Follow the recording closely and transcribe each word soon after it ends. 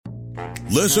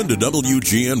Listen to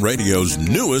WGN Radio's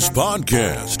newest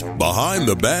podcast, Behind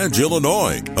the Badge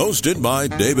Illinois, hosted by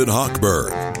David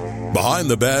Hochberg. Behind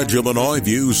the Badge Illinois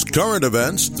views current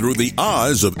events through the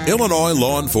eyes of Illinois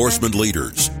law enforcement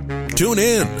leaders. Tune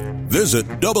in. Visit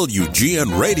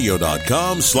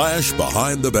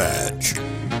WGNRadio.com/Behind the Badge.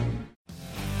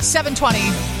 720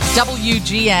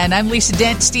 WGN. I'm Lisa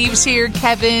Dent. Steve's here.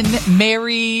 Kevin,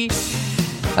 Mary.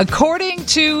 According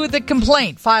to the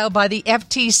complaint filed by the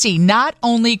FTC, not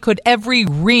only could every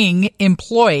Ring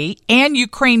employee and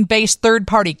Ukraine-based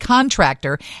third-party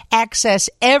contractor access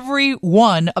every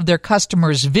one of their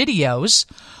customers' videos,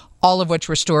 all of which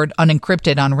were stored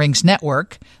unencrypted on Ring's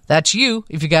network. That's you,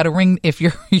 if you got a Ring, if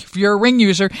you're a Ring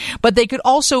user. But they could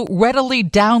also readily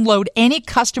download any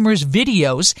customer's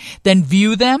videos, then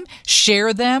view them,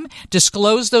 share them,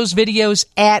 disclose those videos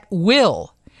at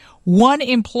will. One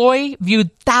employee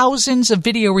viewed thousands of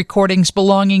video recordings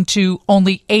belonging to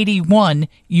only 81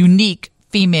 unique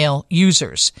female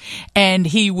users. And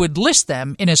he would list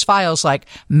them in his files like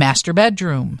master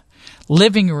bedroom,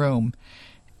 living room.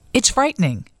 It's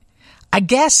frightening. I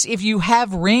guess if you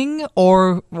have Ring,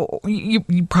 or you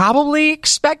probably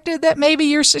expected that maybe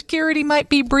your security might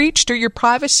be breached or your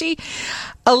privacy.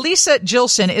 Elisa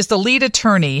Gilson is the lead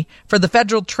attorney for the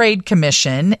Federal Trade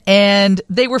Commission, and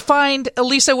they were fined,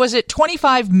 Elisa, was it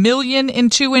 $25 million in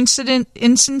two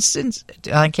instances?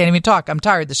 I can't even talk. I'm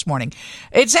tired this morning.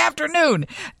 It's afternoon.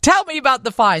 Tell me about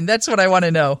the fine. That's what I want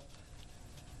to know.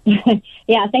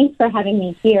 Yeah, thanks for having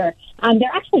me here.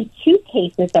 There are actually two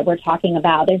cases that we're talking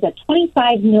about. There's a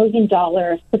 $25 million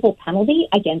civil penalty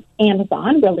against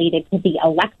Amazon related to the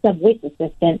Alexa voice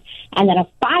assistant, and then a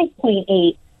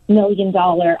 $5.8 million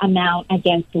amount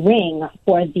against Ring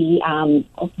for the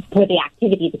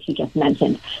activity that you just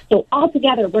mentioned. So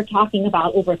altogether, we're talking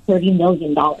about over $30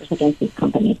 million against these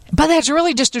companies. But that's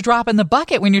really just a drop in the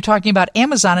bucket when you're talking about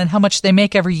Amazon and how much they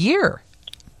make every year.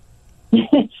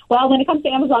 Well, when it comes to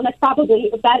Amazon, that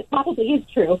probably is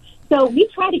true. So we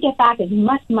try to get back as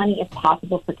much money as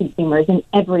possible for consumers in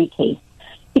every case.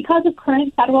 Because of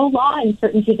current federal law and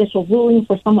certain judicial rulings,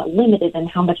 we're somewhat limited in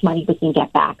how much money we can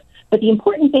get back. But the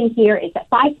important thing here is that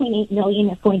 $5.8 million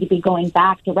is going to be going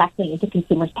back directly into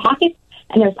consumers' pockets,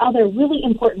 and there's other really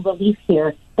important relief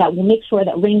here that will make sure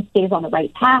that Ring stays on the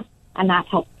right path, and that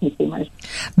helps consumers.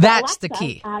 That's Alexa, the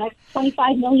key. That's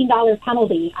 $25 million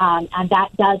penalty, and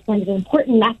that does send an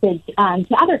important message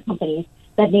to other companies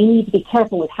that they need to be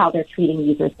careful with how they're treating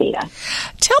users' data.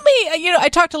 Tell me, I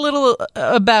talked a little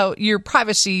about your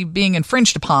privacy being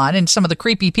infringed upon and some of the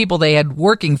creepy people they had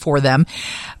working for them.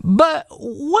 But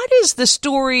what is the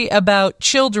story about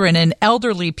children and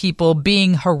elderly people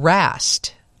being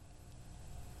harassed?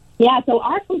 Yeah, so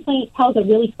our complaint tells a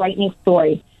really frightening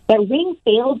story. That Ring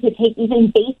failed to take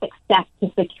even basic steps to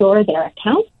secure their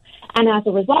accounts, and as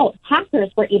a result,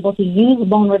 hackers were able to use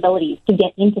vulnerabilities to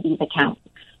get into these accounts.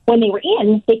 When they were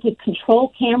in, they could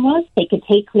control cameras, they could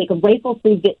rifle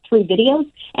through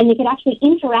videos, and they could actually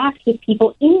interact with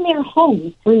people in their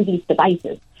homes through these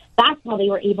devices. That's how they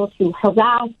were able to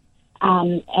harass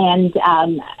and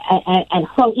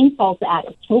hurl insults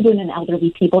at children and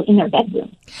elderly people in their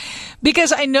bedrooms.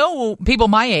 Because I know people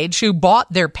my age who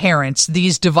bought their parents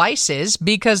these devices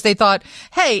because they thought,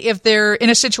 hey, if they're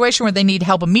in a situation where they need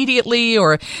help immediately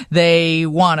or they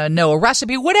want to know a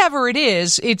recipe, whatever it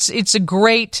is, it's a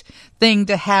great thing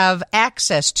to have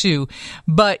access to.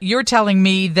 But you're telling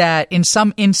me that in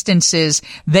some instances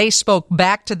they spoke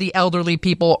back to the elderly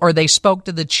people or they spoke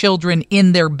to the children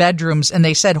in their bedrooms and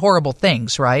they said horrible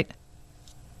things, right?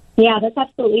 Yeah, that's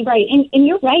absolutely right. And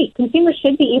you're right. Consumers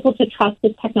should be able to trust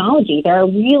this technology. There are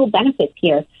real benefits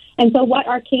here. And so what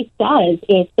our case does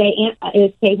is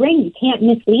say, Ring, you can't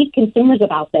mislead consumers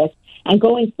about this. And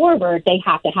going forward, they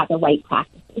have to have the right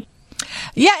practices.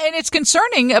 Yeah, and it's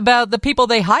concerning about the people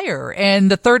they hire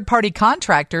and the third-party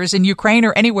contractors in Ukraine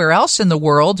or anywhere else in the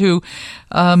world who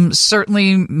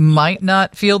certainly might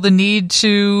not feel the need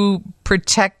to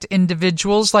protect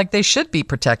individuals like they should be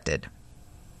protected.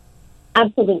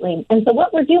 Absolutely. And so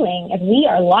what we're doing is we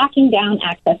are locking down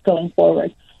access going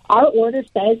forward. Our order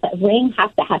says that Ring has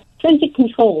to have stringent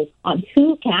controls on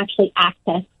who can actually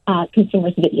access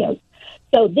consumers' videos.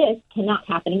 So this cannot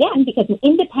happen again because an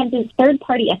independent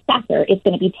third-party assessor is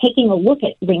going to be taking a look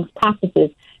at Ring's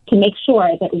practices to make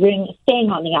sure that Ring is staying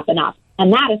on the up and up.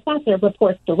 And that assessor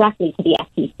reports directly to the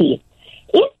FTC.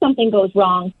 If something goes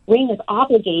wrong, Ring is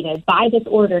obligated by this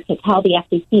order to tell the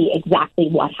FTC exactly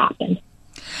what happened.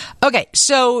 Okay,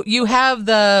 so you have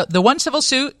the one civil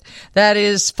suit that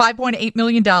is $5.8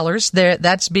 million.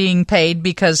 That's being paid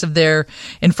because of their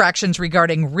infractions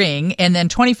regarding Ring, and then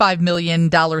 $25 million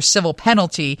civil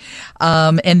penalty,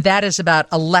 and that is about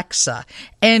Alexa.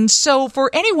 And so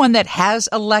for anyone that has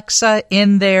Alexa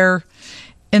in their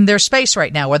space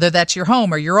right now, whether that's your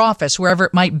home or your office, wherever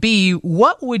it might be,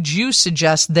 what would you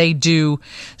suggest they do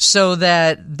so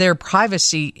that their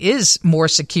privacy is more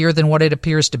secure than what it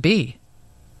appears to be?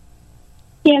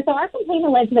 Yeah, so our complaint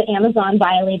alleged that Amazon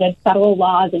violated federal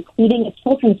laws, including a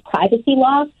children's privacy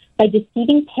law, by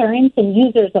deceiving parents and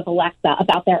users of Alexa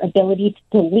about their ability to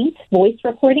delete voice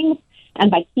recordings and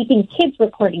by keeping kids'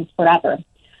 recordings forever.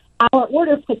 Our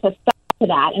order puts a stop to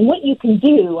that, and what you can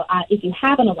do if you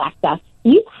have an Alexa,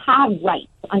 you have rights.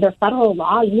 Under federal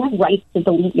law, you have rights to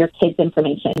delete your kids'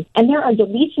 information, and there are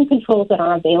deletion controls that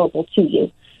are available to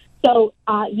you. So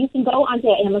you can go onto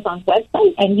Amazon's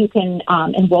website and you can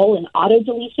enroll in auto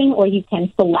deletion, or you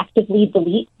can selectively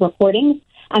delete recordings.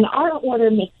 And our order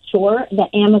makes sure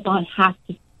that Amazon has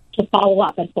to follow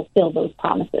up and fulfill those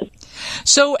promises.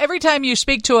 So every time you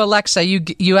speak to Alexa,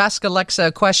 you ask Alexa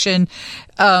a question,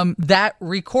 that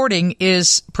recording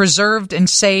is preserved and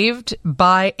saved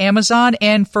by Amazon,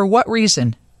 and for what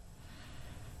reason?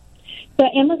 So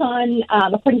Amazon,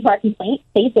 according to our complaint,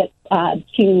 saves it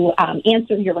to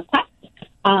answer your request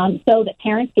so that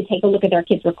parents could take a look at their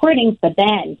kids' recordings. But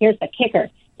then, here's the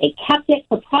kicker. They kept it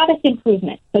for product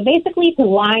improvement. So basically to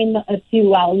line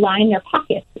their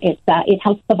pockets. It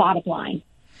helps the bottom line.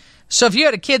 So if you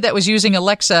had a kid that was using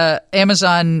Alexa,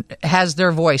 Amazon has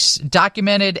their voice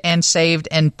documented and saved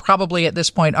and probably at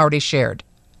this point already shared.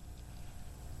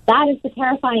 That is the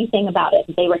terrifying thing about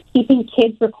it. They were keeping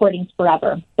kids' recordings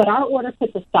forever. But our order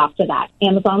puts a stop to that.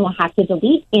 Amazon will have to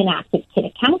delete inactive kid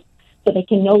accounts so they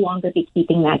can no longer be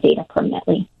keeping that data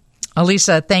permanently.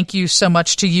 Elisa, thank you so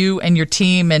much to you and your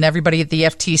team and everybody at the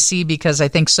FTC, because I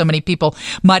think so many people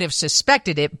might have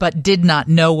suspected it but did not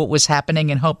know what was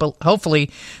happening. And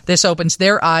hopefully this opens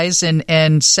their eyes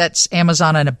and sets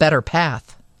Amazon on a better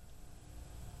path.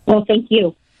 Well, thank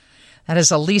you. That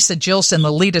is Elisa Gilson,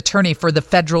 the lead attorney for the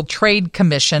Federal Trade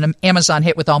Commission. Amazon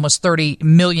hit with almost $30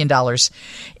 million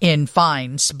in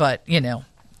fines, but,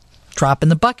 drop in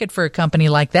the bucket for a company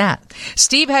like that.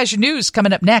 Steve has your news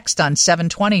coming up next on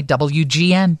 720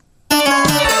 WGN.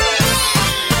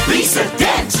 Lisa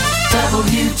Dent,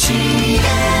 WGN.